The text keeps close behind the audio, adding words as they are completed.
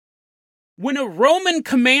When a Roman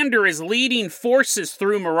commander is leading forces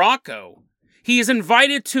through Morocco, he is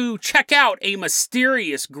invited to check out a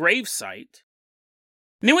mysterious gravesite.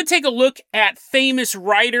 And then we take a look at famous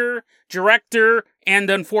writer, director, and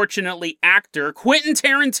unfortunately actor Quentin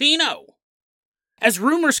Tarantino. As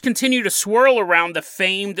rumors continue to swirl around the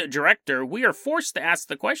famed director, we are forced to ask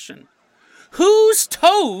the question, whose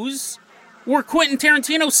toes were Quentin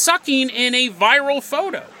Tarantino sucking in a viral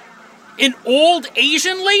photo? An old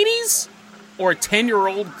Asian lady's or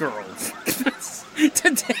 10-year-old girls?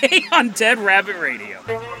 Today on Dead Rabbit Radio.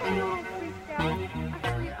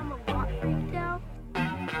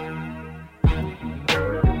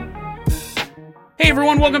 Hey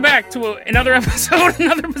everyone, welcome back to another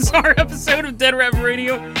bizarre episode of Dead Rabbit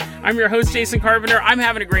Radio. I'm your host, Jason Carpenter. I'm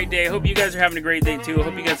having a great day. I hope you guys are having a great day too. I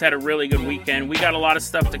hope you guys had a really good weekend. We got a lot of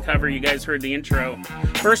stuff to cover. You guys heard the intro.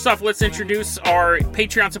 First off, let's introduce our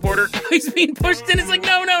Patreon supporter. He's being pushed in. It's like,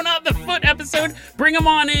 no, not the foot episode. Bring him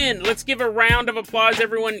on in. Let's give a round of applause.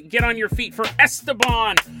 Everyone get on your feet for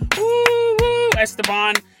Esteban. Woo, woo.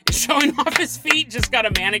 Esteban is showing off his feet. Just got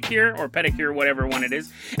a manicure or pedicure, whatever one it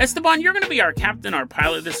is. Esteban, you're going to be our captain, our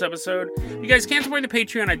pilot this episode. You guys can't support the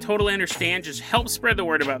Patreon. I totally understand. Just help spread the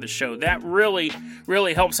word about the show. That really,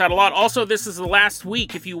 really helps out a lot. Also, this is the last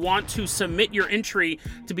week. If you want to submit your entry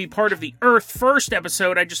to be part of the Earth First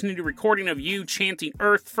episode, I just need a recording of you chanting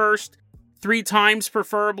Earth First 3 times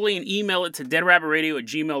preferably, and email it to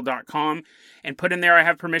deadrabbitradio@gmail.com and put in there, I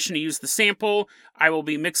have permission to use the sample. I will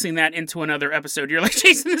be mixing that into another episode. You're like,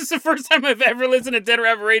 Jason, this is the first time I've ever listened to Dead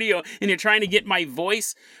Rabbit Radio, and you're trying to get my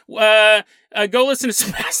voice. Go listen to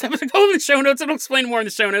some past episodes. Go in the show notes. I'll explain more in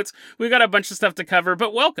the show notes. We've got a bunch of stuff to cover,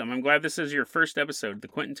 but welcome. I'm glad this is your first episode, the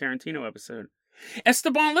Quentin Tarantino episode.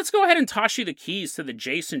 Esteban, let's go ahead and toss you the keys to the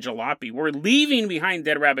Jason Jalopy. We're leaving behind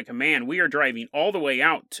Dead Rabbit Command. We are driving all the way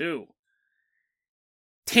out to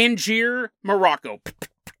Tangier, Morocco.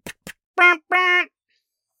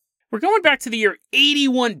 We're going back to the year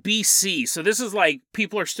 81 BC. So this is like,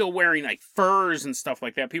 people are still wearing like furs and stuff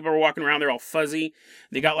like that. People are walking around, they're all fuzzy.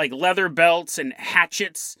 They got like leather belts and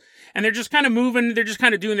hatchets. And they're just kind of moving, they're just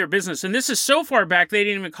kind of doing their business. And this is so far back, they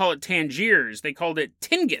didn't even call it Tangiers. They called it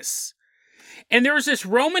Tingis. And there was this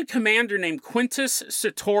Roman commander named Quintus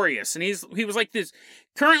Sertorius, and he was like this,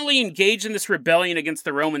 currently engaged in this rebellion against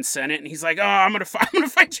the Roman Senate, and he's like, oh, I'm gonna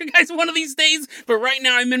fight you guys one of these days, but right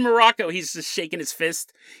now I'm in Morocco. He's just shaking his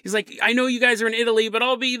fist. He's like, I know you guys are in Italy, but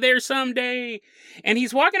I'll be there someday. And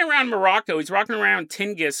he's walking around Morocco. He's walking around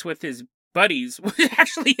Tingis with his buddies,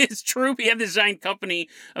 actually his troop. He had this giant company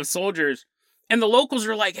of soldiers, and the locals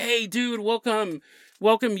are like, hey, dude,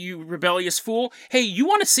 Welcome, you rebellious fool. Hey, you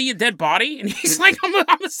want to see a dead body? And he's like,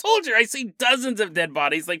 I'm a soldier. I see dozens of dead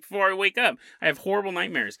bodies, like, before I wake up. I have horrible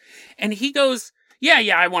nightmares. And he goes, yeah,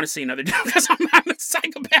 I want to see another dead because I'm a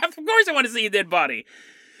psychopath. Of course I want to see a dead body.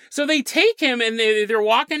 So they take him, and they're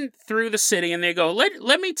walking through the city, and they go,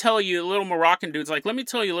 let me tell you, little Moroccan dude's like, let me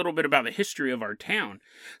tell you a little bit about the history of our town.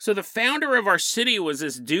 So the founder of our city was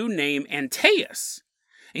this dude named Antaeus.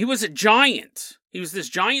 He was a giant. He was this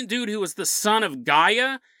giant dude who was the son of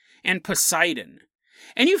Gaia and Poseidon.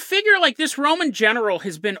 And you figure, like, this Roman general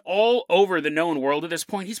has been all over the known world at this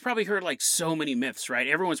point. He's probably heard, like, so many myths, right?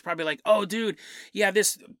 Everyone's probably like, oh, dude, yeah,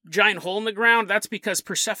 this giant hole in the ground, that's because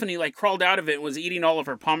Persephone, like, crawled out of it and was eating all of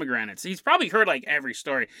her pomegranates. He's probably heard, like, every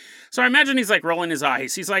story. So I imagine he's, like, rolling his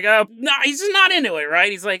eyes. He's like, no, he's just not into it,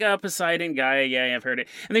 right? He's like, Poseidon, Gaia, yeah, I've heard it.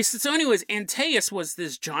 And they said, so anyways, Antaeus was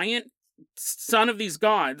this giant son of these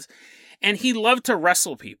gods, and he loved to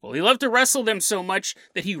wrestle people. He loved to wrestle them so much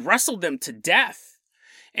that he wrestled them to death.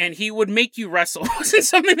 And he would make you wrestle. It wasn't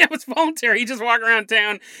something that was voluntary. He'd just walk around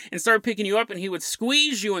town and start picking you up, and he would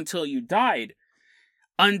squeeze you until you died.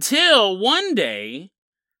 Until one day,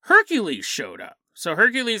 Hercules showed up. So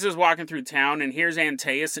Hercules is walking through town, and here's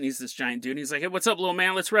Antaeus, and he's this giant dude. And he's like, hey, what's up, little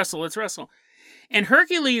man? Let's wrestle. And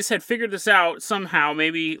Hercules had figured this out somehow.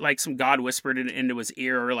 Maybe like some god whispered it into his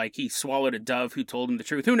ear, or like he swallowed a dove who told him the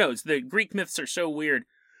truth. Who knows? The Greek myths are so weird.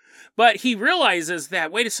 But he realizes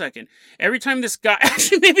that, wait a second, every time this guy,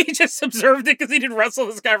 actually maybe he just observed it because he didn't wrestle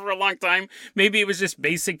this guy for a long time. Maybe it was just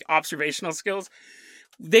basic observational skills.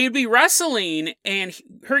 They'd be wrestling, and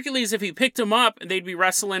Hercules, if he picked him up, they'd be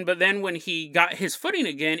wrestling, but then when he got his footing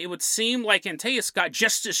again, it would seem like Antaeus got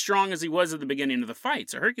just as strong as he was at the beginning of the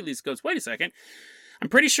fight. So Hercules goes, wait a second, I'm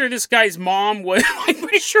pretty sure this guy's mom was, I'm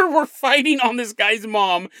pretty sure we're fighting on this guy's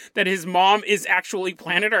mom, that his mom is actually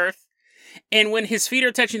planet Earth. And when his feet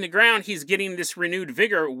are touching the ground, he's getting this renewed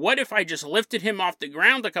vigor. What if I just lifted him off the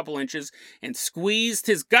ground a couple inches and squeezed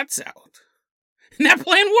his guts out? And that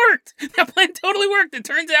plan worked. That plan totally worked. It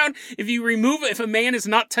turns out if a man is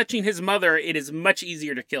not touching his mother, it is much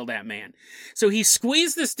easier to kill that man. So he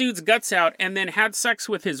squeezed this dude's guts out and then had sex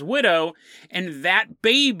with his widow, and that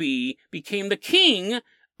baby became the king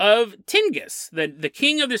of Tingis, the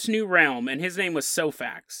king of this new realm, and his name was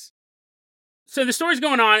Sophax. So the story's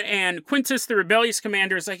going on, and Quintus, the rebellious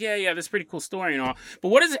commander, is like, yeah, this is a pretty cool story and all. But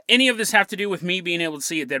what does any of this have to do with me being able to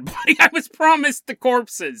see a dead body? I was promised the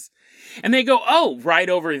corpses. And they go, oh, right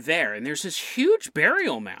over there. And there's this huge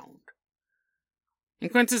burial mound. And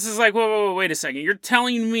Quintus is like, whoa, wait a second. You're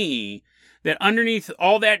telling me that underneath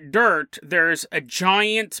all that dirt, there's a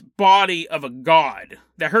giant body of a god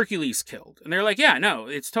that Hercules killed. And they're like, yeah, no,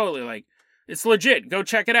 it's totally like, it's legit. Go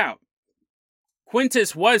check it out.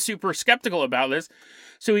 Quintus was super skeptical about this,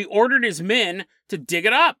 so he ordered his men to dig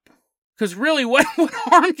it up. Because really, what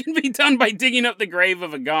harm can be done by digging up the grave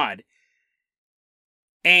of a god?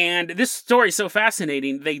 And this story is so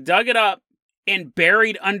fascinating. They dug it up, and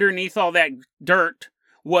buried underneath all that dirt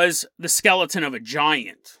was the skeleton of a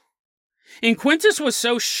giant. And Quintus was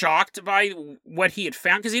so shocked by what he had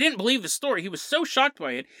found, because he didn't believe the story. He was so shocked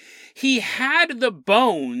by it. He had the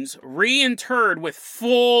bones reinterred with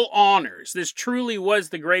full honors. This truly was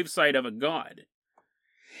the gravesite of a god.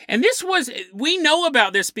 And we know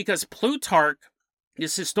about this because Plutarch,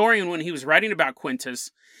 this historian, when he was writing about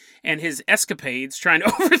Quintus and his escapades, trying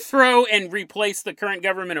to overthrow and replace the current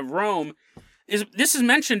government of Rome, this is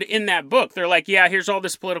mentioned in that book. They're like, yeah, here's all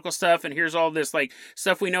this political stuff, and here's all this like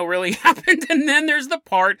stuff we know really happened, and then there's the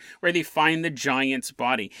part where they find the giant's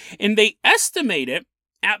body. And they estimate it,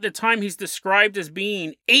 at the time he's described as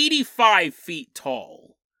being 85 feet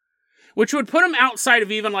tall, which would put him outside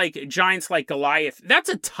of even like giants like Goliath. That's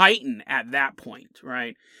a titan at that point,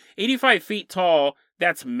 right? 85 feet tall,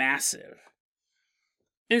 that's massive.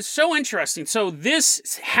 And it's so interesting. So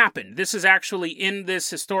this happened. This is actually in this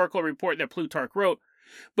historical report that Plutarch wrote.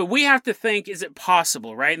 But we have to think, is it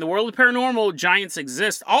possible, right? In the world of paranormal, giants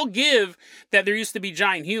exist. I'll give that there used to be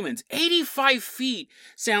giant humans. 85 feet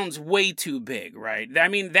sounds way too big, right? I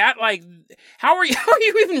mean, how are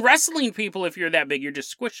you even wrestling people if you're that big? You're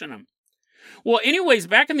just squishing them. Well, anyways,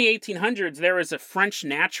 back in the 1800s, there was a French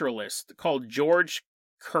naturalist called George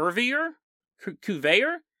Cuvier.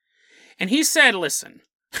 And he said, listen,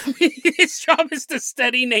 his job is to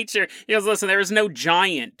study nature. He goes, listen, there is no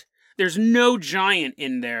giant. There's no giant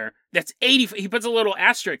in there that's 80. He puts a little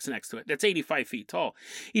asterisk next to it. That's 85 feet tall.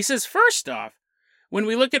 He says, first off, when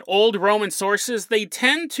we look at old Roman sources, they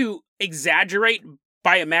tend to exaggerate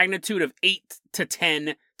by a magnitude of 8 to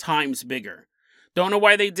 10 times bigger. Don't know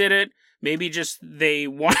why they did it. Maybe just they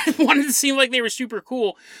wanted to seem like they were super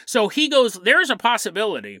cool. So he goes, there's a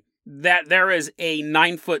possibility that there is a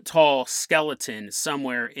 9-foot tall skeleton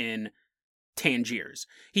somewhere in Tangiers.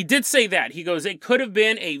 He did say that. He goes, it could have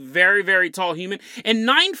been a very, very tall human. And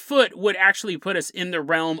 9 foot would actually put us in the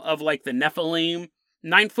realm of like the Nephilim.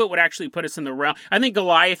 9 foot would actually put us in the realm. I think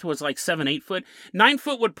Goliath was like 7-8 foot. 9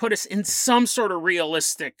 foot would put us in some sort of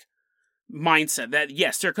realistic mindset that,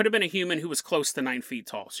 yes, there could have been a human who was close to 9 feet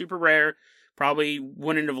tall. Super rare. Probably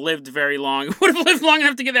wouldn't have lived very long. Would have lived long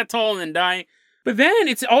enough to get that tall and then die. But then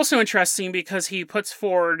it's also interesting because he puts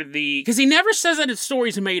forward because he never says that his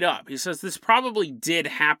story's made up. He says this probably did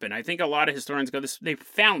happen. I think a lot of historians go, they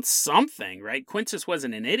found something, right? Quintus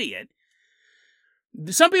wasn't an idiot.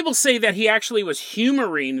 Some people say that he actually was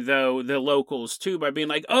humoring, though, the locals, too, by being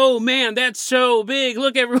like, oh, man, that's so big.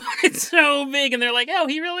 Look, everyone, it's so big. And they're like, oh,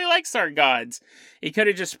 he really likes our gods. It could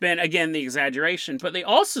have just been, again, the exaggeration. But they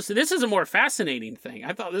also say, this is a more fascinating thing.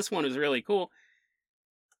 I thought this one was really cool.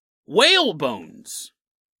 Whale bones.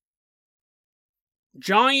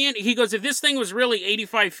 Giant. He goes, if this thing was really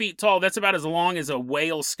 85 feet tall, that's about as long as a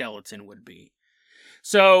whale skeleton would be.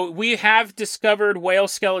 So we have discovered whale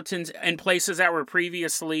skeletons in places that were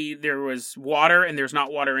previously there was water and there's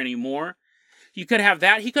not water anymore. You could have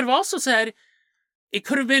that. He could have also said it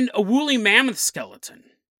could have been a woolly mammoth skeleton.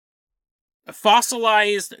 A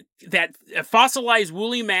fossilized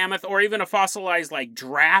woolly mammoth, or even a fossilized like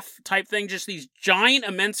giraffe type thing, just these giant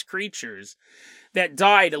immense creatures that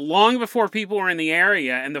died long before people were in the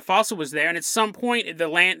area, and the fossil was there, and at some point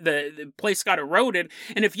the place got eroded.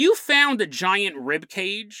 And if you found a giant rib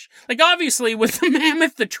cage, like obviously with the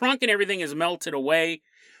mammoth, the trunk and everything is melted away.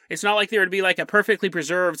 It's not like there would be like a perfectly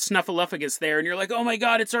preserved Snuffleupagus there, and you're like, oh my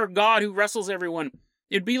god, it's our god who wrestles everyone.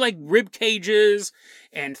 It'd be like rib cages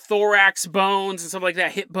and thorax bones and stuff like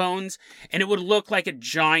that, hip bones, and it would look like a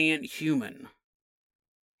giant human.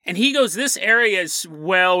 And he goes, this area is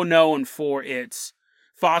well known for its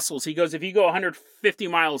fossils. He goes, if you go 150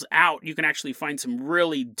 miles out, you can actually find some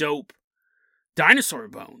really dope dinosaur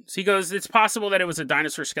bones. He goes, it's possible that it was a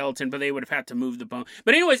dinosaur skeleton, but they would have had to move the bone.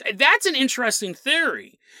 But anyways, that's an interesting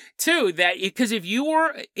theory, too, that because if you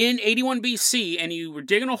were in 81 BC and you were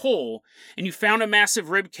digging a hole and you found a massive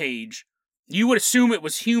rib cage, you would assume it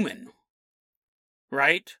was human,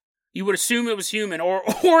 right? You would assume it was human, or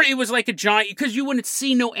it was like a giant, because you wouldn't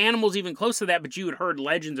see no animals even close to that, but you had heard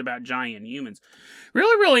legends about giant humans.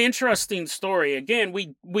 Really, really interesting story. Again,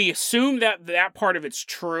 we assume that part of it's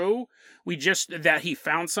true. That he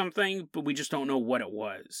found something, but we just don't know what it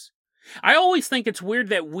was. I always think it's weird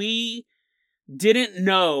that we didn't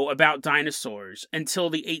know about dinosaurs until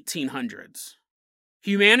the 1800s.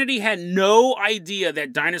 Humanity had no idea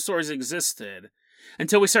that dinosaurs existed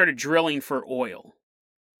until we started drilling for oil.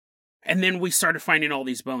 And then we started finding all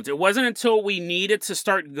these bones. It wasn't until we needed to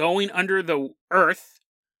start going under the earth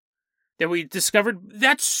that we discovered.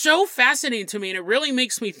 That's so fascinating to me, and it really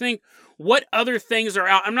makes me think what other things are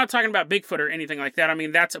out. I'm not talking about Bigfoot or anything like that. I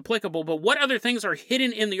mean, that's applicable, but what other things are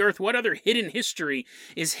hidden in the earth? What other hidden history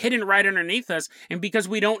is hidden right underneath us? And because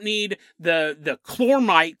we don't need the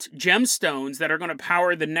chlorite gemstones that are going to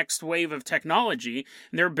power the next wave of technology,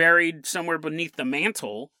 and they're buried somewhere beneath the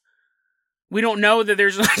mantle, we don't know that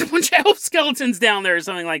there's a bunch of elf skeletons down there or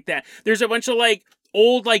something like that. There's a bunch of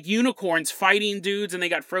old unicorns fighting dudes and they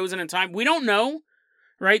got frozen in time. We don't know,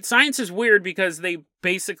 right? Science is weird because they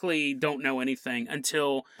basically don't know anything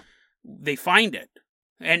until they find it.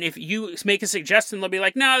 And if you make a suggestion, they'll be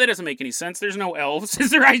like, no, that doesn't make any sense. There's no elves. As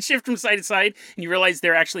their eyes shift from side to side and you realize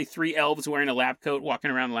they're actually 3 elves wearing a lab coat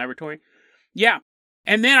walking around the laboratory. Yeah.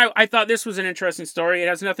 And then I thought this was an interesting story. It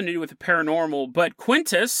has nothing to do with the paranormal, but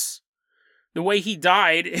Quintus, the way he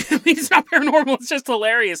died, I mean, it's not paranormal, it's just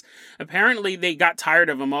hilarious. Apparently, they got tired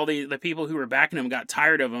of him. All the people who were backing him got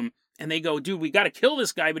tired of him. And they go, dude, we got to kill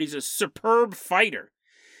this guy, but he's a superb fighter.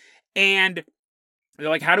 And they're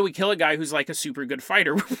like, how do we kill a guy who's like a super good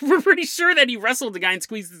fighter? We're pretty sure that he wrestled the guy and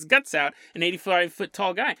squeezed his guts out, an 85-foot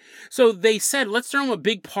tall guy. So they said, let's throw him a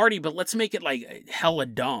big party, but let's make it hella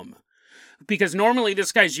dumb. Because normally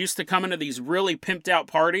this guy's used to coming to these really pimped out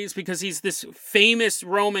parties because he's this famous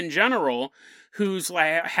Roman general who's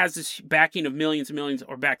has this backing of millions and millions,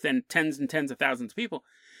 or back then tens and tens of thousands of people.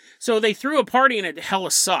 So they threw a party and it hella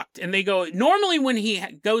sucked. And they go, normally when he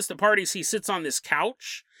goes to parties, he sits on this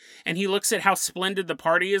couch and he looks at how splendid the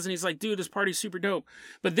party is and he's like, dude, this party's super dope.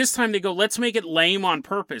 But this time they go, let's make it lame on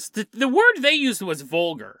purpose. The word they used was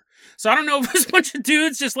vulgar. So I don't know if it was a bunch of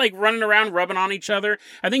dudes just running around rubbing on each other.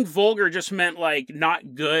 I think vulgar just meant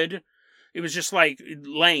not good. It was just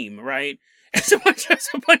lame, right? It's a bunch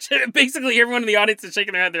of basically everyone in the audience is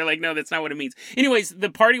shaking their head. They're like, no, that's not what it means. Anyways,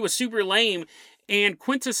 the party was super lame. And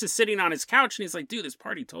Quintus is sitting on his couch and he's like, dude, this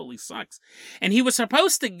party totally sucks. And he was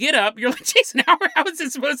supposed to get up. You're like, Jason, how was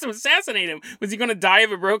it supposed to assassinate him? Was he going to die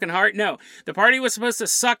of a broken heart? No. The party was supposed to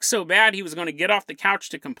suck so bad he was going to get off the couch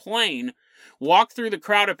to complain, walk through the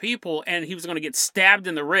crowd of people, and he was going to get stabbed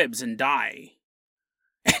in the ribs and die.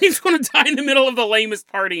 And he was going to die in the middle of the lamest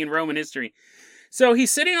party in Roman history. So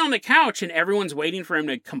he's sitting on the couch and everyone's waiting for him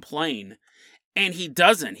to complain. And he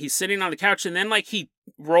doesn't. He's sitting on the couch and then he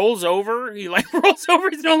rolls over. He rolls over.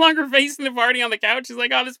 He's no longer facing the party on the couch. He's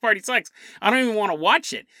like, oh, this party sucks. I don't even want to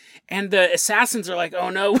watch it. And the assassins are like, oh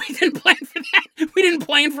no, we didn't plan for that. We didn't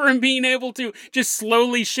plan for him being able to just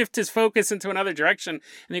slowly shift his focus into another direction.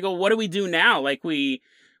 And they go, what do we do now? We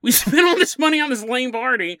spent all this money on this lame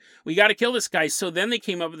party. We got to kill this guy. So then they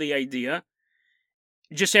came up with the idea,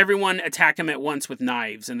 just everyone attack him at once with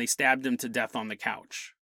knives. And they stabbed him to death on the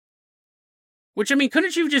couch. Which, I mean,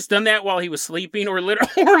 couldn't you have just done that while he was sleeping or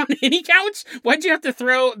on any couch? Why'd you have to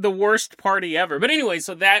throw the worst party ever? But anyway,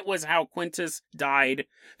 so that was how Quintus died.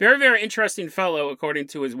 Very, very interesting fellow, according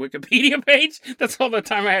to his Wikipedia page. That's all the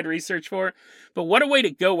time I had research for. But what a way to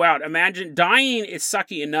go out. Imagine, dying is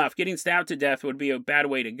sucky enough. Getting stabbed to death would be a bad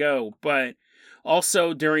way to go. But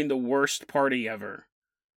also during the worst party ever.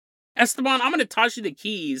 Esteban, I'm going to toss you the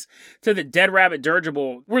keys to the Dead Rabbit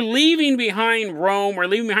dirigible. We're leaving behind Rome. We're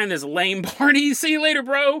leaving behind this lame party. See you later,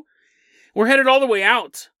 bro. We're headed all the way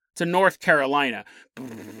out to North Carolina.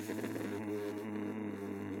 Found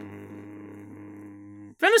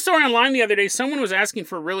a story online the other day. Someone was asking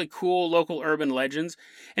for really cool local urban legends,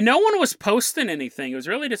 and no one was posting anything. It was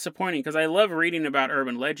really disappointing because I love reading about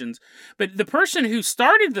urban legends. But the person who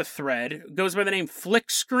started the thread goes by the name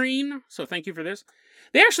Flickscreen, so thank you for this.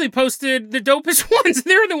 They actually posted the dopest ones.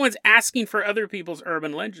 They're the ones asking for other people's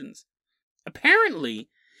urban legends. Apparently,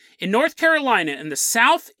 in North Carolina, in the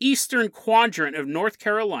southeastern quadrant of North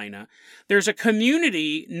Carolina, there's a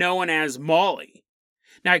community known as Molly.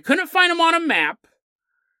 Now, I couldn't find them on a map,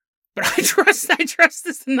 but I trust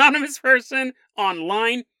this anonymous person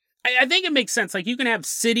online. I think it makes sense. Like, you can have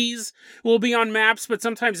cities will be on maps, but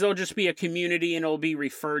sometimes they'll just be a community and it'll be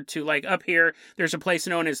referred to. Like, up here, there's a place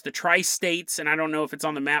known as the Tri-States, and I don't know if it's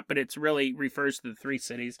on the map, but it really refers to the 3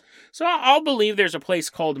 cities. So I'll believe there's a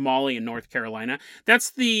place called Molly in North Carolina.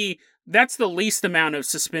 That's the least amount of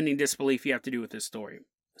suspending disbelief you have to do with this story.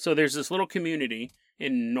 So there's this little community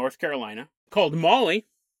in North Carolina called Molly.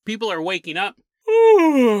 People are waking up.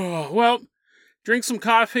 Ooh, well, drink some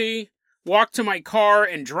coffee, walk to my car,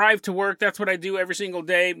 and drive to work. That's what I do every single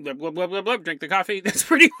day. Blah, blah, blah, blah, blah. Drink the coffee. That's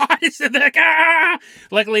pretty hot.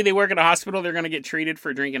 Luckily, they work at a hospital. They're going to get treated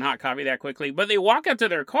for drinking hot coffee that quickly. But they walk up to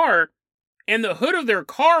their car, and the hood of their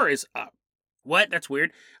car is up. What? That's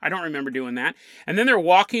weird. I don't remember doing that. And then they're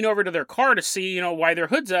walking over to their car to see, why their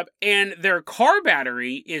hood's up. And their car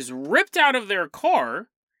battery is ripped out of their car,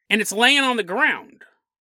 and it's laying on the ground.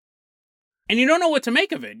 And you don't know what to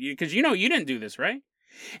make of it, because you didn't do this, right?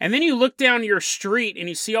 And then you look down your street and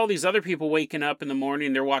you see all these other people waking up in the morning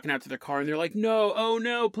and they're walking out to their car and they're like, no, oh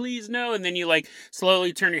no, please no. And then you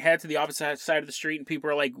slowly turn your head to the opposite side of the street and people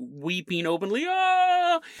are weeping openly.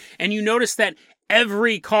 Oh! And you notice that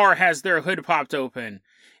every car has their hood popped open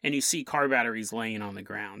and you see car batteries laying on the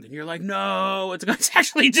ground. And you're like, no, it's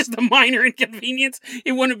actually just a minor inconvenience.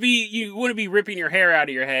 You wouldn't be ripping your hair out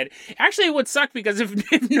of your head. Actually, it would suck because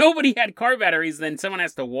if nobody had car batteries, then someone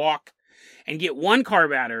has to walk and get one car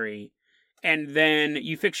battery, and then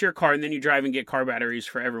you fix your car, and then you drive and get car batteries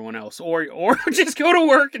for everyone else. Or just go to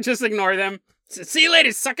work and just ignore them. See you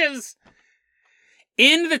later, suckers!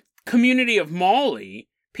 In the community of Molly,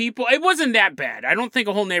 it wasn't that bad. I don't think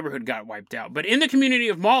a whole neighborhood got wiped out. But in the community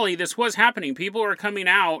of Molly, this was happening. People were coming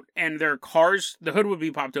out, and their cars, the hood would be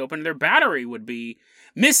popped open, their battery would be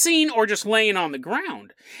missing or just laying on the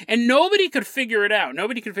ground. And nobody could figure it out.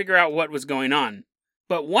 Nobody could figure out what was going on.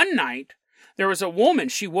 But one night, there was a woman,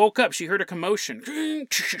 she woke up, she heard a commotion.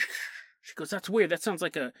 She goes, that's weird, that sounds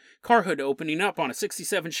like a car hood opening up on a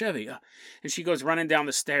 67 Chevy. And she goes running down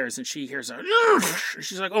the stairs and she hears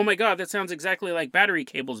she's like, oh my God, that sounds exactly like battery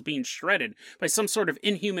cables being shredded by some sort of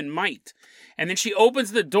inhuman might. And then she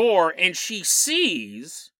opens the door and she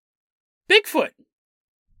sees Bigfoot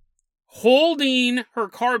holding her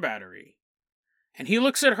car battery. And he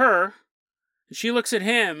looks at her and she looks at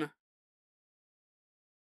him.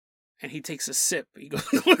 And he takes a sip. He goes,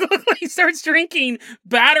 he starts drinking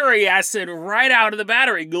battery acid right out of the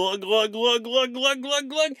battery. Glug, glug, glug, glug, glug, glug,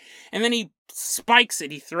 glug. And then he spikes it.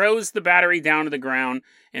 He throws the battery down to the ground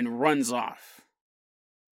and runs off.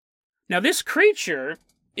 Now, this creature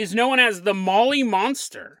is known as the Molly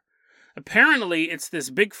Monster. Apparently, it's this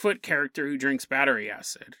Bigfoot character who drinks battery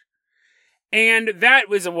acid. And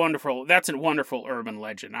that's a wonderful urban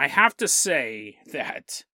legend. I have to say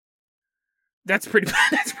that that's pretty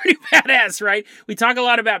badass, right? We talk a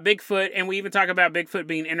lot about Bigfoot, and we even talk about Bigfoot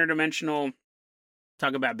being interdimensional,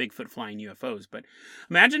 talk about Bigfoot flying UFOs, but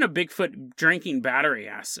imagine a Bigfoot drinking battery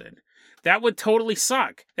acid. That would totally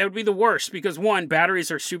suck. That would be the worst, because one,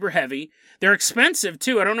 batteries are super heavy. They're expensive,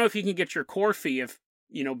 too. I don't know if you can get your core fee if,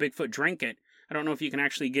 Bigfoot drank it. I don't know if you can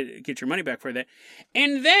actually get your money back for that.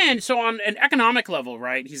 And then, so on an economic level,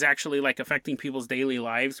 right, he's actually affecting people's daily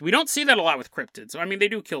lives. We don't see that a lot with cryptids. So, they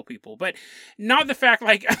do kill people, but not the fact,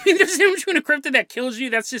 there's a difference between a cryptid that kills you.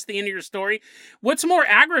 That's just the end of your story. What's more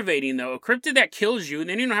aggravating, though, a cryptid that kills you, and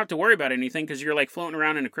then you don't have to worry about anything because you're floating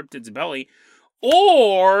around in a cryptid's belly,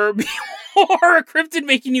 or a cryptid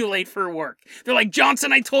making you late for work. They're like,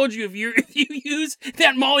 Johnson, I told you, if you use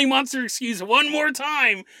that Molly Monster excuse one more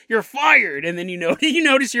time, you're fired. And then you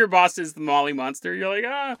notice your boss is the Molly Monster. You're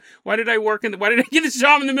like, why did I get this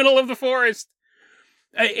job in the middle of the forest?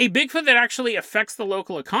 A Bigfoot that actually affects the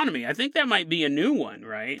local economy. I think that might be a new one,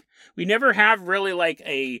 right? We never have really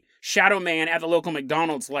a shadow man at the local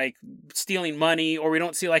McDonald's stealing money, or we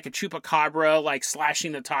don't see a chupacabra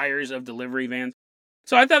slashing the tires of delivery vans.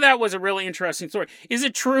 So I thought that was a really interesting story. Is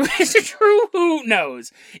it true? Is it true? Who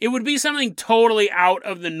knows? It would be something totally out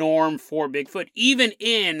of the norm for Bigfoot, even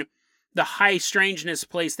in the high strangeness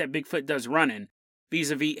place that Bigfoot does run in.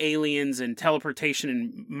 Vis-a-vis aliens and teleportation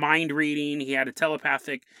and mind reading. He had a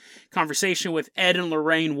telepathic conversation with Ed and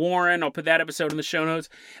Lorraine Warren. I'll put that episode in the show notes.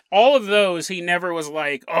 All of those, he never was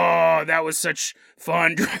like, oh, that was such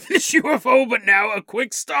fun driving this UFO, but now a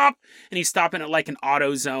quick stop. And he's stopping at an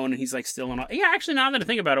auto zone, and he's still in. Yeah, actually, now that I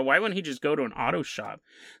think about it, why wouldn't he just go to an auto shop?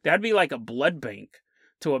 That'd be like a blood bank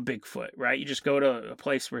to a Bigfoot, right? You just go to a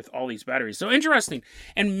place with all these batteries. So interesting.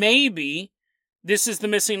 And maybe this is the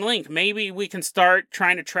missing link. Maybe we can start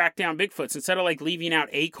trying to track down Bigfoots instead of like leaving out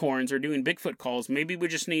acorns or doing Bigfoot calls. Maybe we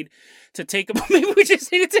just need to take a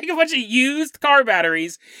bunch of used car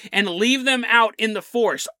batteries and leave them out in the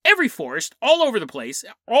forest, every forest, all over the place.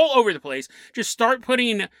 Just start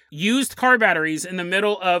putting used car batteries in the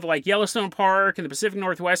middle of like Yellowstone Park and the Pacific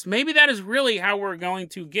Northwest. Maybe that is really how we're going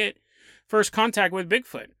to get first contact with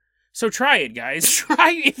Bigfoot. So try it, guys.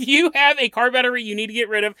 If you have a car battery you need to get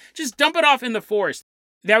rid of, just dump it off in the forest.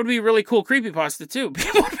 That would be a really cool creepypasta, too.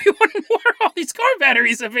 People would be wondering, where are all these car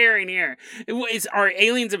batteries appearing here? Are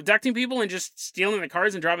aliens abducting people and just stealing the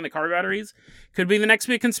cars and dropping the car batteries? Could be the next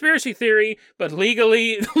big conspiracy theory, but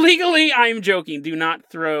legally, I am joking. Do not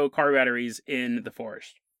throw car batteries in the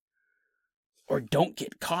forest. Or don't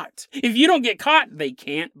get caught. If you don't get caught, they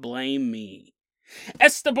can't blame me.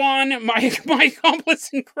 Esteban, my accomplice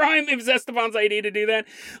in crime, it was Esteban's idea to do that.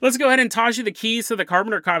 Let's go ahead and toss you the keys to the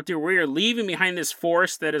Carpenter Copter. We are leaving behind this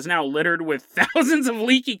forest that is now littered with thousands of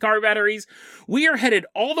leaky car batteries. We are headed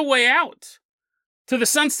all the way out to the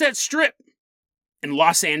Sunset Strip in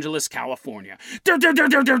Los Angeles, California.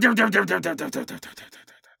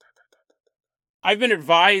 I've been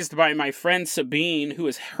advised by my friend Sabine, who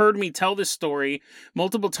has heard me tell this story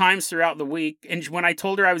multiple times throughout the week. And when I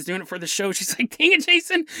told her I was doing it for the show, she's like, dang it,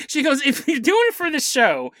 Jason. She goes, if you're doing it for the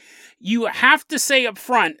show, you have to say up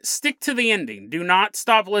front, stick to the ending. Do not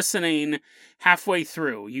stop listening halfway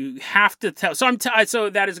through. You have to tell. So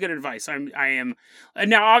that is good advice. I am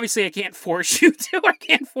now, obviously I can't force you to.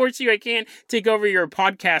 I can't take over your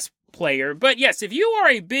podcast player. But yes, if you are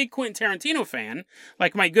a big Quentin Tarantino fan,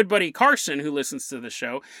 like my good buddy Carson, who listens to the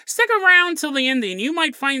show, stick around till the ending. You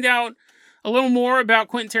might find out a little more about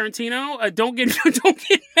Quentin Tarantino. Don't get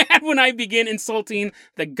mad when I begin insulting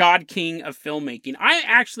the God King of filmmaking. I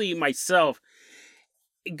actually myself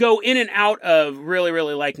go in and out of really,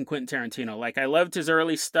 really liking Quentin Tarantino. Like, I loved his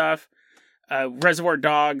early stuff, Reservoir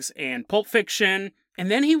Dogs and Pulp Fiction. And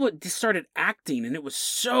then he started acting, and it was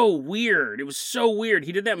so weird.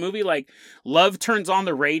 He did that movie like Love Turns on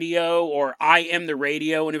the Radio or I Am the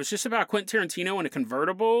Radio, and it was just about Quentin Tarantino in a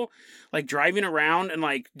convertible, like driving around and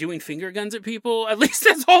like doing finger guns at people. At least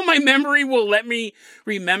that's all my memory will let me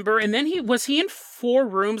remember. And then he in Four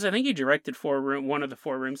Rooms. I think he directed one of the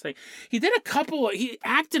Four Rooms thing. He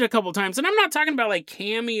acted a couple times, and I'm not talking about like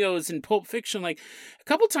cameos in Pulp Fiction. Like a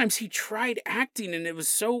couple times he tried acting, and it was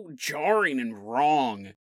so jarring and wrong.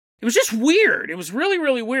 It was just weird. It was really,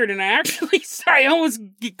 really weird. And I almost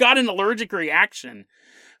got an allergic reaction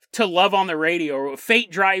to Love on the Radio, or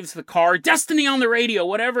Fate Drives the Car, Destiny on the Radio,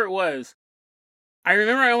 whatever it was. I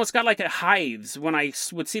remember I almost got like a hives when I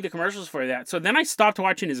would see the commercials for that. So then I stopped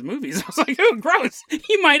watching his movies. I was like, oh, gross.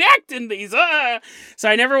 He might act in these. So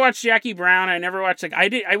I never watched Jackie Brown. I never watched,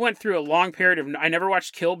 I went through a long period of, I never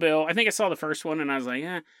watched Kill Bill. I think I saw the first one and I was like,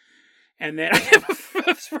 eh. And then I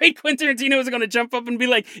was afraid Quentin Tarantino was going to jump up and be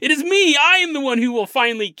like, it is me. I am the one who will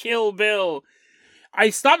finally kill Bill.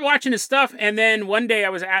 I stopped watching his stuff. And then one day I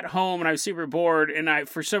was at home and I was super bored. And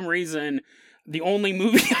for some reason, the only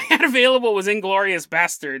movie I had available was Inglourious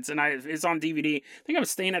Bastards. And it's on DVD. I think I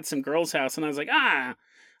was staying at some girl's house. And I was like, I'll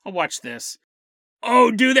watch this.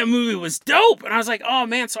 Oh, dude, that movie was dope. And I was like, oh,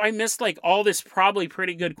 man, so I missed like all this probably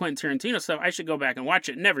pretty good Quentin Tarantino stuff. I should go back and watch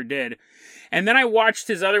it. Never did. And then I watched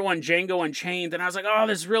his other one, Django Unchained, and I was like, oh,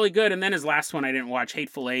 this is really good. And then his last one I didn't watch,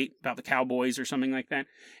 Hateful Eight, about the cowboys or something like that.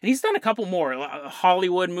 And he's done a couple more. A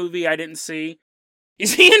Hollywood movie I didn't see.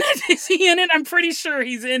 Is he in it? I'm pretty sure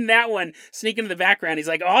he's in that one. Sneaking in the background. He's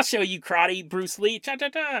like, oh, I'll show you karate, Bruce Lee.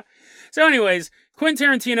 Cha-cha-cha. So anyways, Quentin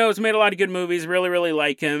Tarantino has made a lot of good movies. Really, really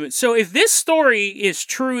like him. So if this story is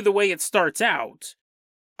true the way it starts out,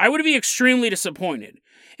 I would be extremely disappointed.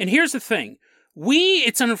 And here's the thing.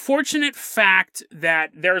 It's an unfortunate fact that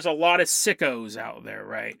there's a lot of sickos out there,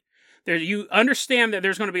 right? You understand that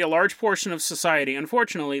there's going to be a large portion of society,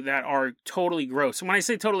 unfortunately, that are totally gross. And when I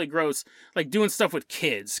say totally gross, like doing stuff with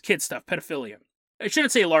kid stuff, pedophilia. I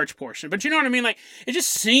shouldn't say a large portion, but you know what I mean? Like, it just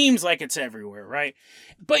seems like it's everywhere, right?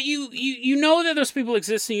 But you know that those people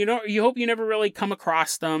exist, and you hope you never really come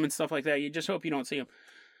across them and stuff like that. You just hope you don't see them.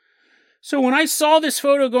 So when I saw this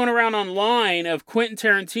photo going around online of Quentin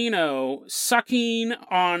Tarantino sucking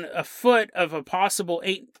on a foot of a possible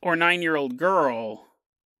 8 or 9-year-old girl,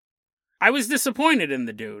 I was disappointed in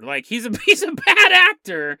the dude. Like, he's a bad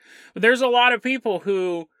actor, but there's a lot of people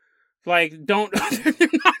who, like, they're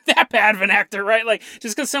not that bad of an actor, right? Like,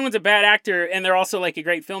 just because someone's a bad actor and they're also, like, a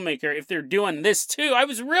great filmmaker, if they're doing this too, I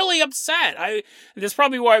was really upset. That's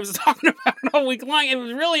probably why I was talking about it all week long. It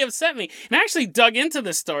was really upset me. And I actually dug into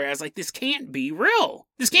this story. I was like, this can't be real.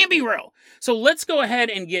 This can't be real. So let's go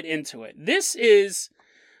ahead and get into it. This is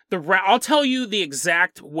I'll tell you the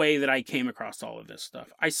exact way that I came across all of this stuff.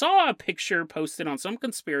 I saw a picture posted on some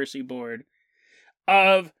conspiracy board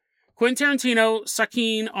of Quentin Tarantino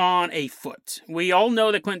sucking on a foot. We all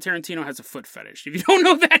know that Quentin Tarantino has a foot fetish. If you don't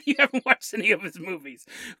know that, you haven't watched any of his movies.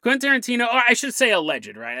 Quentin Tarantino, I should say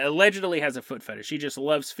alleged, right? Allegedly has a foot fetish. He just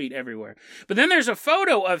loves feet everywhere. But then there's a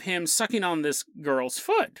photo of him sucking on this girl's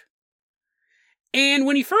foot. And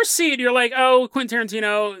when you first see it, you're like, oh, Quentin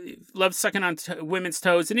Tarantino loves sucking on women's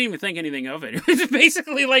toes. Didn't even think anything of it. It's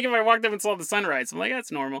basically like if I walked up and saw the sunrise. I'm like,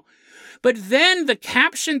 that's normal. But then the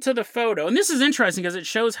caption to the photo, and this is interesting because it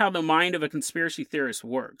shows how the mind of a conspiracy theorist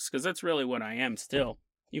works, because that's really what I am still,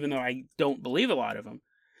 even though I don't believe a lot of them.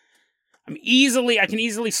 I can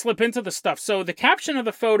easily slip into the stuff. So the caption of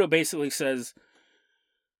the photo basically says,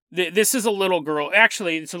 this is a little girl.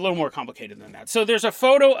 Actually, it's a little more complicated than that. So there's a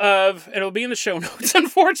photo of, it'll be in the show notes.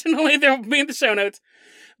 Unfortunately, they'll be in the show notes.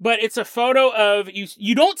 But it's a photo of,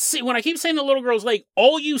 you don't see, when I keep saying the little girl's leg,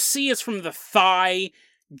 all you see is from the thigh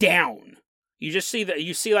down. You just see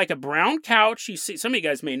you see like a brown couch. You see, some of you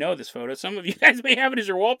guys may know this photo. Some of you guys may have it as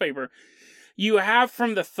your wallpaper. You have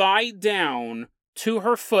from the thigh down to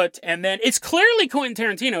her foot, and then it's clearly Quentin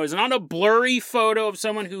Tarantino. It's not a blurry photo of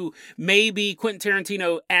someone who may be Quentin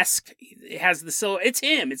Tarantino-esque, has the silhouette. It's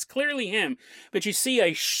him. It's clearly him. But you see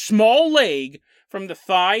a small leg from the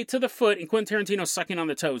thigh to the foot, and Quentin Tarantino sucking on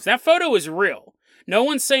the toes. That photo is real. No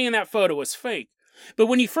one's saying that photo was fake. But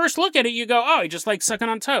when you first look at it, you go, oh, he just likes sucking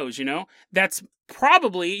on toes, you know? That's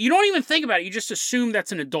probably, you don't even think about it. You just assume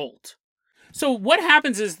that's an adult. So what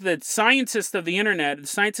happens is that scientists of the internet, the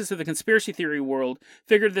scientists of the conspiracy theory world,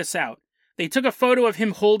 figured this out. They took a photo of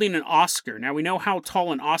him holding an Oscar. Now, we know how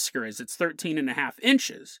tall an Oscar is. It's 13.5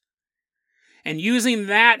 inches. And using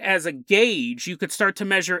that as a gauge, you could start to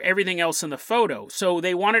measure everything else in the photo. So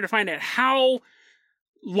they wanted to find out how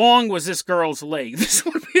long was this girl's leg. This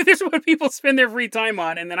is what people spend their free time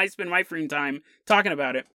on, and then I spend my free time talking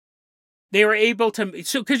about it. They were able to,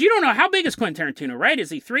 so because you don't know, how big is Quentin Tarantino, right?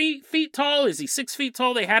 Is he 3 feet tall? Is he 6 feet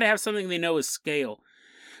tall? They had to have something they know is scale.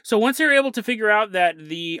 So once they were able to figure out that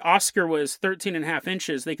the Oscar was 13.5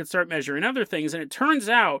 inches, they could start measuring other things. And it turns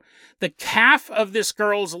out the calf of this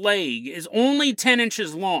girl's leg is only 10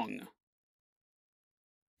 inches long.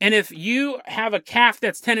 And if you have a calf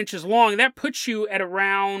that's 10 inches long, that puts you at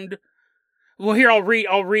around, well, here, I'll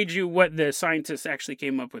read you what the scientists actually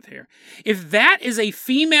came up with here. If that is a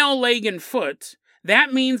female leg and foot,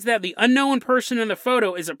 that means that the unknown person in the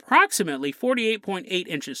photo is approximately 48.8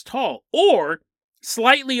 inches tall, or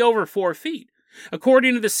slightly over 4 feet.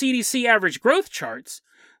 According to the CDC average growth charts,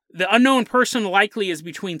 the unknown person likely is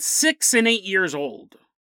between 6 and 8 years old.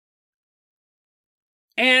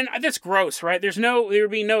 And that's gross, right? There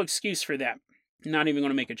would be no excuse for that. I'm not even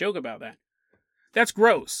going to make a joke about that. That's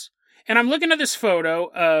gross. And I'm looking at this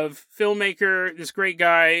photo of filmmaker, this great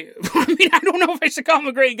guy. I mean, I don't know if I should call him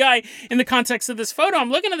a great guy in the context of this photo.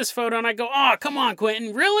 I'm looking at this photo and I go, oh, come on,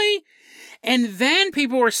 Quentin, really? And then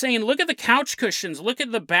people were saying, look at the couch cushions, look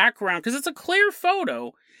at the background, because it's a clear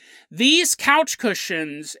photo. These couch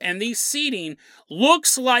cushions and these seating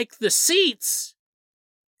looks like the seats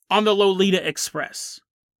on the Lolita Express.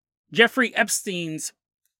 Jeffrey Epstein's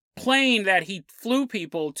plane that he flew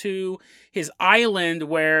people to his island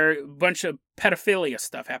where a bunch of pedophilia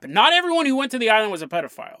stuff happened. Not everyone who went to the island was a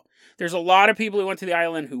pedophile. There's a lot of people who went to the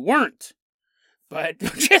island who weren't. But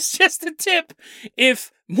just a tip,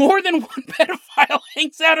 if more than one pedophile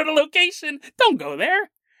hangs out at a location, don't go there,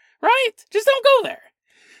 right? Just don't go there.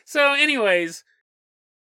 So anyways,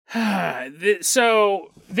 and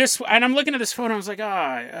I'm looking at this photo, I was like,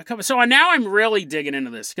 so now I'm really digging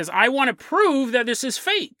into this, because I want to prove that this is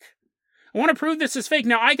fake. I want to prove this is fake.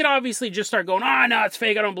 Now, I could obviously just start going, no, it's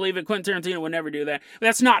fake, I don't believe it, Quentin Tarantino would never do that. But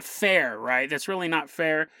that's not fair, right? That's really not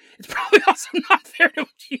fair. It's probably also not fair to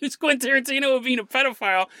accuse Quentin Tarantino of being a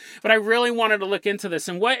pedophile, but I really wanted to look into this,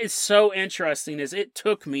 and what is so interesting is it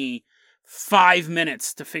took me 5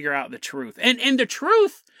 minutes to figure out the truth. And the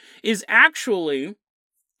truth is actually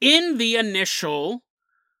in the initial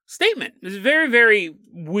statement. It's a very, very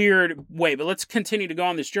weird way, but let's continue to go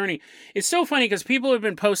on this journey. It's so funny because people have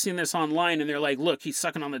been posting this online and they're like, look, he's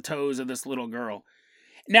sucking on the toes of this little girl.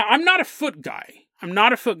 Now, I'm not a foot guy. I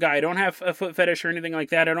don't have a foot fetish or anything like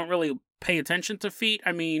that. I don't really pay attention to feet.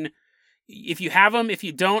 I mean, if you have them, if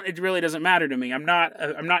you don't, it really doesn't matter to me. I'm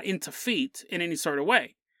not into feet in any sort of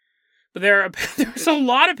way. But there's a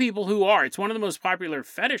lot of people who are. It's one of the most popular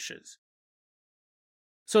fetishes.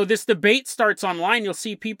 So this debate starts online. You'll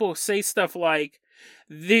see people say stuff like,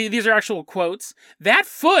 These are actual quotes. That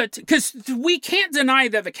foot, because we can't deny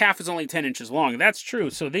that the calf is only 10 inches long. That's true.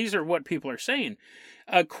 So these are what people are saying.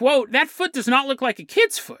 Quote, that foot does not look like a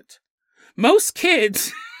kid's foot. Most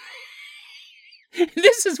kids...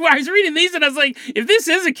 This is why I was reading these and I was like, if this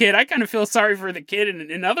is a kid, I kind of feel sorry for the kid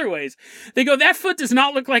in other ways. They go, that foot does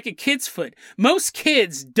not look like a kid's foot. Most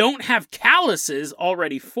kids don't have calluses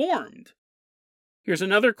already formed. Here's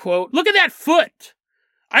another quote. Look at that foot.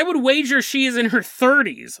 I would wager she is in her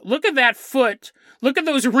 30s. Look at that foot. Look at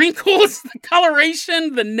those wrinkles, the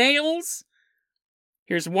coloration, the nails.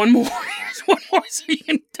 Here's one more. Here's one more so you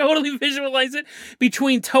can totally visualize it.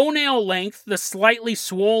 Between toenail length, the slightly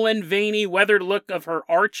swollen, veiny, weathered look of her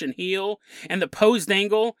arch and heel, and the posed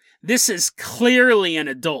angle, this is clearly an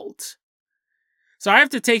adult. So I have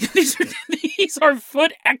to take, these are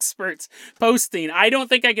foot experts posting. I don't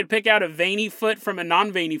think I could pick out a veiny foot from a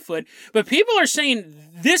non-veiny foot, but people are saying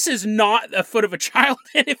this is not a foot of a child,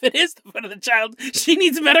 and if it is the foot of the child, she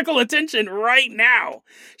needs medical attention right now.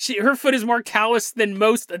 Her foot is more callous than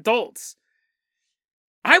most adults.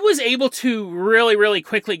 I was able to really, really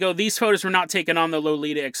quickly go, these photos were not taken on the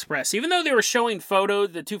Lolita Express. Even though they were showing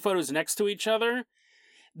the two photos next to each other,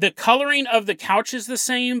 the coloring of the couch is the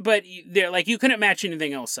same, but they're like, you couldn't match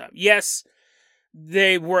anything else up. Yes,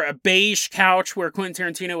 they were a beige couch where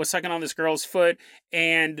Quentin Tarantino was sucking on this girl's foot,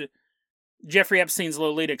 and Jeffrey Epstein's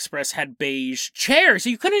Lolita Express had beige chairs.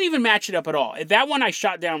 You couldn't even match it up at all. That one I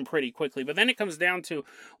shot down pretty quickly, but then it comes down to,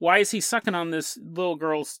 why is he sucking on this little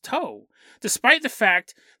girl's toe? Despite the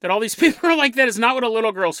fact that all these people are like, that is not what a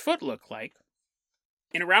little girl's foot looked like.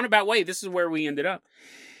 In a roundabout way, this is where we ended up.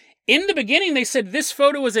 In the beginning, they said this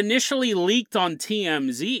photo was initially leaked on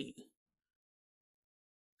TMZ.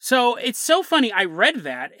 So it's so funny. I read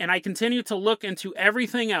that, and I continued to look into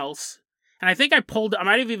everything else. And I think I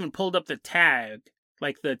might have even pulled up the tag,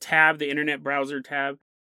 like the tab, the internet browser tab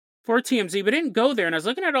for TMZ, but I didn't go there. And I was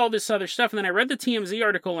looking at all this other stuff, and then I read the TMZ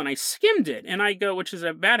article, and I skimmed it. And I go, which is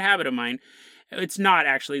a bad habit of mine. It's not,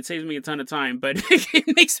 actually. It saves me a ton of time, but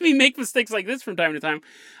it makes me make mistakes like this from time to time.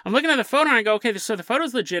 I'm looking at the photo, and I go, okay, so the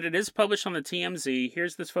photo's legit. It is published on the TMZ.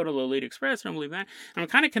 Here's this photo of Lolita Express. I don't believe that. And I'm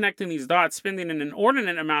kind of connecting these dots, spending an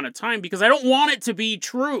inordinate amount of time, because I don't want it to be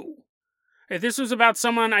true. If this was about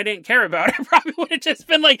someone I didn't care about, I probably would have just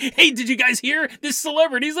been like, hey, did you guys hear? This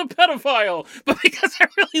celebrity's a pedophile. But because I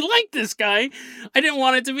really like this guy, I didn't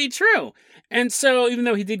want it to be true. And so, even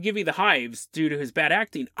though he did give me the hives due to his bad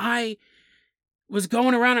acting, I was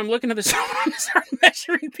going around, I'm looking at this, I started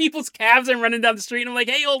measuring people's calves. I'm running down the street, and I'm like,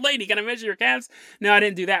 hey, old lady, can I measure your calves? No, I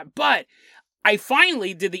didn't do that. But I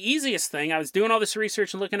finally did the easiest thing. I was doing all this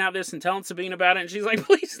research and looking at this and telling Sabine about it, and she's like,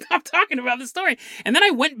 please stop talking about the story. And then I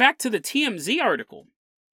went back to the TMZ article,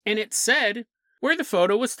 and it said where the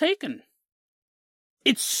photo was taken.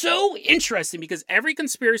 It's so interesting because every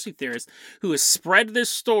conspiracy theorist who has spread this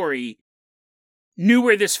story knew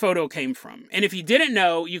where this photo came from. And if you didn't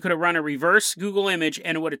know, you could have run a reverse Google image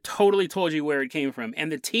and it would have totally told you where it came from.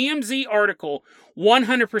 And the TMZ article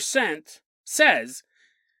 100% says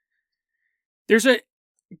there's a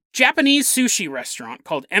Japanese sushi restaurant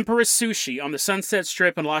called Emperor's Sushi on the Sunset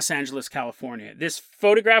Strip in Los Angeles, California. This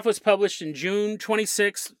photograph was published in June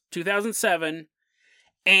 26, 2007,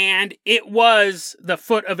 and it was the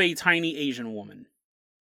foot of a tiny Asian woman.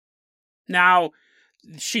 Now,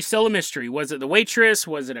 she's still a mystery. Was it the waitress?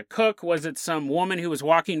 Was it a cook? Was it some woman who was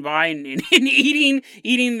walking by and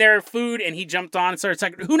eating their food, and he jumped on and started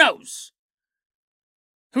sucking? Who knows?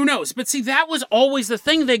 Who knows? But see, that was always the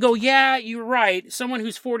thing. They go, yeah, you're right. Someone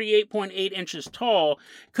who's 48.8 inches tall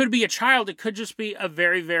could be a child. It could just be a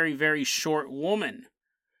very, very, very short woman.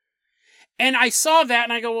 And I saw that,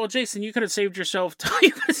 and I go, well, Jason, you could have saved yourself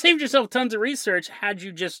tons of research had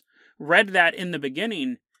you just read that in the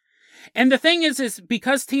beginning. And the thing is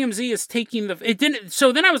because TMZ is taking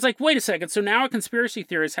so then I was like, wait a second. So now a conspiracy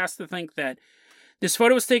theorist has to think that this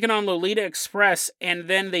photo was taken on Lolita Express, and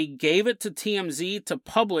then they gave it to TMZ to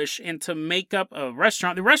publish and to make up a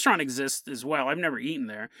restaurant. The restaurant exists as well. I've never eaten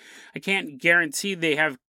there. I can't guarantee they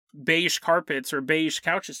have beige carpets or beige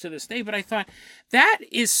couches to this day, but I thought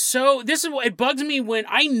this is what it bugs me when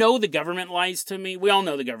I know the government lies to me. We all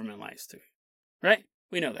know the government lies to me, right?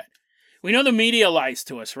 We know that. We know the media lies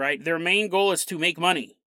to us, right? Their main goal is to make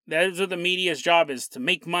money. That is what the media's job is, to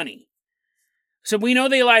make money. So we know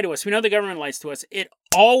they lie to us. We know the government lies to us. It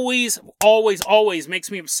always, always, always makes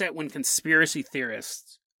me upset when conspiracy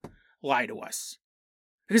theorists lie to us.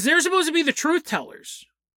 Because they're supposed to be the truth tellers.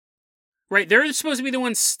 Right? They're supposed to be the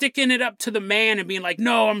ones sticking it up to the man and being like,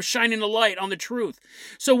 no, I'm shining a light on the truth.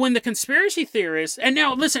 So when the conspiracy theorists, and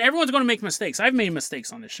now listen, everyone's going to make mistakes. I've made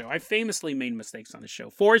mistakes on this show. I famously made mistakes on this show.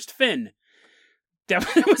 Forrest Finn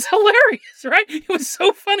That was hilarious, right? It was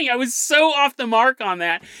so funny. I was so off the mark on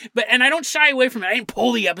that. And I don't shy away from it. I didn't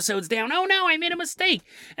pull the episodes down. Oh no, I made a mistake.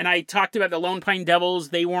 And I talked about the Lone Pine Devils.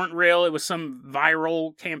 They weren't real. It was some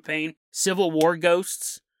viral campaign. Civil War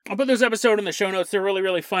ghosts. I'll put those episodes in the show notes. They're really,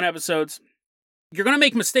 really fun episodes. You're going to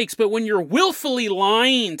make mistakes, but when you're willfully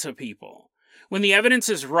lying to people, when the evidence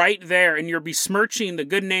is right there and you're besmirching the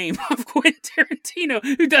good name of Quentin Tarantino,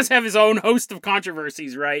 who does have his own host of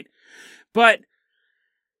controversies, right? But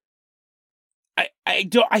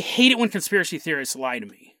I hate it when conspiracy theorists lie to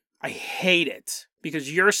me. I hate it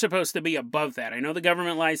because you're supposed to be above that. I know the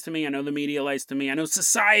government lies to me. I know the media lies to me. I know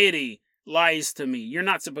society lies to me. You're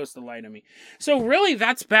not supposed to lie to me. So really,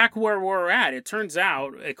 that's back where we're at. It turns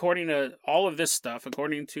out, according to all of this stuff,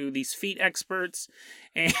 according to these feet experts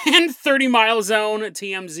and 30 Mile Zone,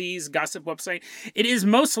 TMZ's gossip website, it is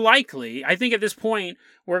most likely, I think at this point,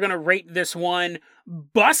 we're going to rate this one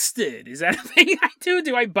busted. Is that a thing I do?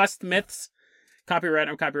 Do I bust myths? I'll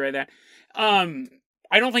copyright that.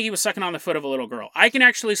 I don't think he was sucking on the foot of a little girl. I can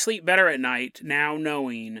actually sleep better at night now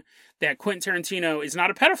knowing that Quentin Tarantino is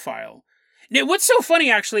not a pedophile. Now, what's so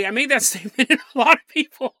funny, actually, I made that statement, and a lot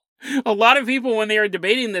of people, when they were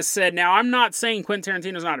debating this, said, now, I'm not saying Quentin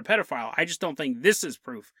Tarantino's not a pedophile. I just don't think this is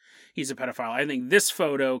proof he's a pedophile. I think this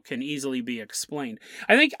photo can easily be explained.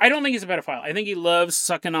 I don't think he's a pedophile. I think he loves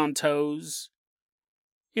sucking on toes.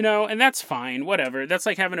 You know, and that's fine, whatever. That's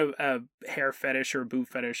like having a hair fetish or a boob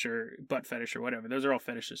fetish or butt fetish or whatever. Those are all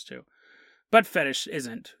fetishes too. Butt fetish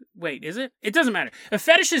isn't. Wait, is it? It doesn't matter. A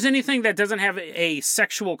fetish is anything that doesn't have a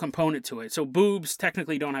sexual component to it. So boobs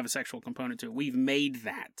technically don't have a sexual component to it. We've made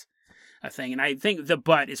that a thing. And I think the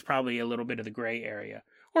butt is probably a little bit of the gray area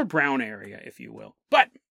or brown area, if you will. But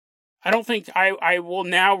I don't think I will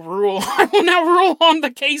now rule. I will now rule on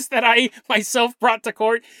the case that I myself brought to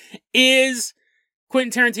court. Is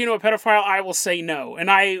Quentin Tarantino a pedophile? I will say no.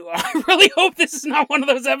 And I really hope this is not one of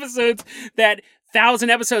those episodes that 1,000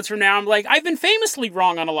 episodes from now, I'm like, I've been famously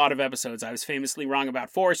wrong on a lot of episodes. I was famously wrong about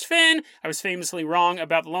Forrest Finn. I was famously wrong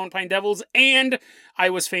about the Lone Pine Devils. And I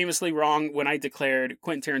was famously wrong when I declared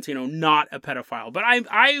Quentin Tarantino not a pedophile. But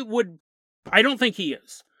I don't think he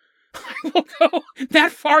is. I will go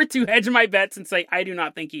that far to hedge my bets and say I do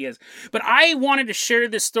not think he is. But I wanted to share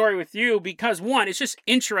this story with you because, one, it's just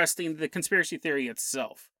interesting, the conspiracy theory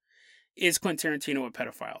itself. Is Quentin Tarantino a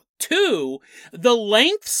pedophile? Two, the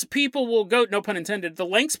lengths people will go, no pun intended, the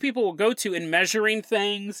lengths people will go to in measuring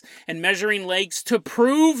things and measuring legs to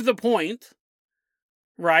prove the point,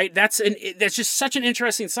 right? That's just such an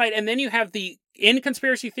interesting sight. And then you have in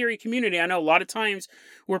conspiracy theory community, I know a lot of times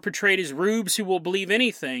we're portrayed as rubes who will believe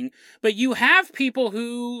anything, but you have people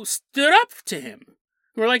who stood up to him.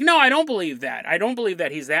 Who are like, no, I don't believe that. I don't believe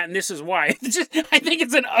that he's that, and this is why. I think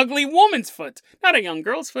it's an ugly woman's foot, not a young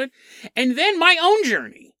girl's foot. And then my own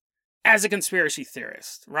journey as a conspiracy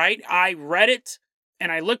theorist, right? I read it,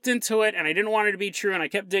 and I looked into it, and I didn't want it to be true, and I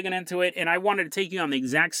kept digging into it, and I wanted to take you on the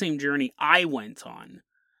exact same journey I went on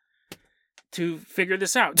to figure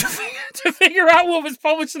this out. To figure out what was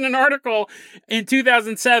published in an article in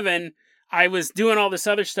 2007. I was doing all this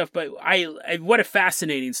other stuff, but what a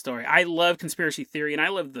fascinating story. I love conspiracy theory, and I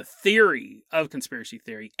love the theory of conspiracy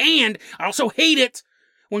theory. And I also hate it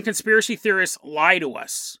when conspiracy theorists lie to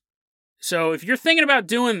us. So if you're thinking about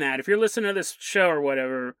doing that, if you're listening to this show or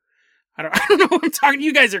whatever, I don't know what I'm talking.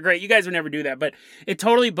 You guys are great. You guys would never do that, but it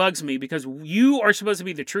totally bugs me because you are supposed to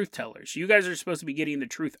be the truth tellers. You guys are supposed to be getting the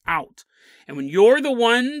truth out. And when you're the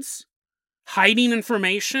ones hiding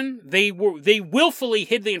information, they willfully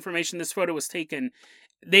hid the information this photo was taken.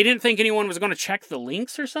 They didn't think anyone was going to check the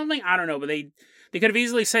links or something. I don't know, but they could have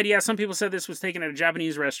easily said, yeah, some people said this was taken at a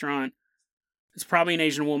Japanese restaurant. It's probably an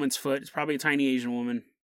Asian woman's foot. It's probably a tiny Asian woman.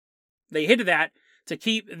 They hid that to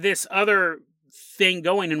keep this other thing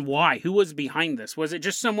going. And why? Who was behind this? Was it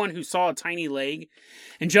just someone who saw a tiny leg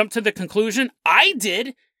and jumped to the conclusion? I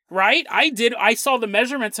did, right? I did. I saw the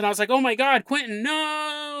measurements and I was like, oh my God, Quentin,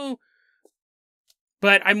 no.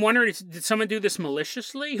 But I'm wondering, did someone do this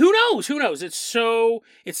maliciously? Who knows? Who knows? It's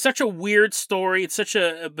such a weird story. It's such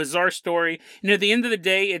a bizarre story. And at the end of the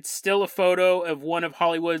day, it's still a photo of one of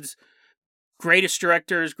Hollywood's greatest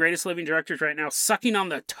directors, greatest living directors right now, sucking on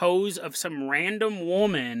the toes of some random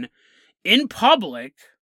woman in public.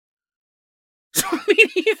 So, I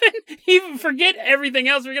mean, even forget everything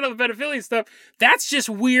else, forget all the pedophilia stuff. That's just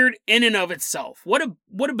weird in and of itself. What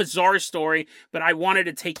a bizarre story, but I wanted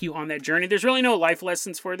to take you on that journey. There's really no life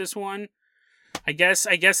lessons for this one. I guess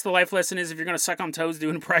the life lesson is if you're going to suck on toes, do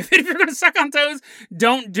it in private. If you're going to suck on toes,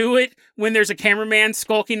 don't do it when there's a cameraman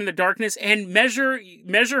skulking in the darkness, and measure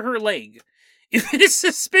her leg. If it is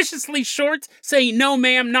suspiciously short, say, no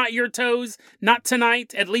ma'am, not your toes, not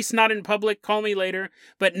tonight, at least not in public, call me later.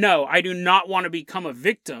 But no, I do not want to become a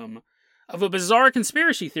victim of a bizarre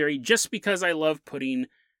conspiracy theory just because I love putting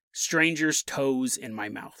strangers' toes in my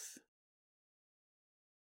mouth.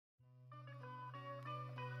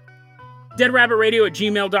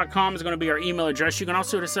 DeadRabbitRadio@gmail.com is going to be our email address. You can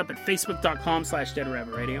also hit us up at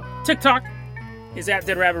Facebook.com/DeadRabbitRadio. TikTok is at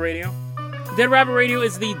DeadRabbitRadio. Dead Rabbit Radio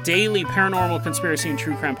is the daily paranormal conspiracy and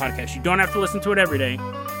true crime podcast. You don't have to listen to it every day,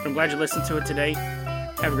 but I'm glad you listened to it today.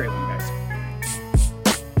 Have a great one, guys.